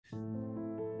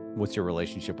What's your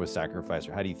relationship with sacrifice,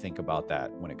 or how do you think about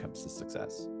that when it comes to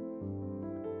success?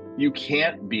 You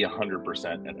can't be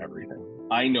 100% at everything.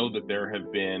 I know that there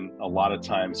have been a lot of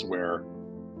times where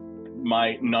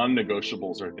my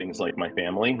non-negotiables are things like my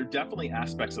family. There are definitely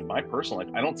aspects of my personal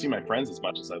life. I don't see my friends as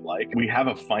much as I'd like. We have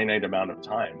a finite amount of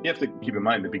time. You have to keep in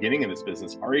mind the beginning of this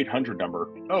business, our 800 number,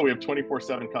 oh, we have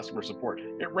 24/7 customer support.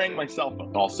 It rang my cell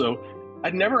phone. Also,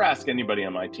 I'd never ask anybody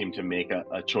on my team to make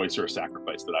a choice or a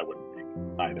sacrifice that I wouldn't make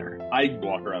either. I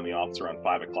walk around the office around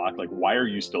 5 o'clock, like, why are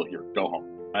you still here? Go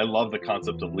home. I love the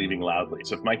concept of leaving loudly.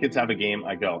 So if my kids have a game,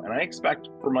 I go. And I expect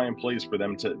for my employees for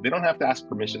them to, they don't have to ask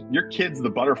permission. Your kid's the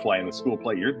butterfly in the school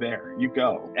play. You're there. You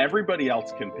go. Everybody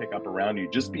else can pick up around you.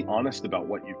 Just be honest about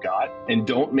what you've got and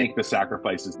don't make the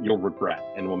sacrifices you'll regret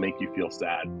and will make you feel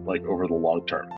sad, like over the long term.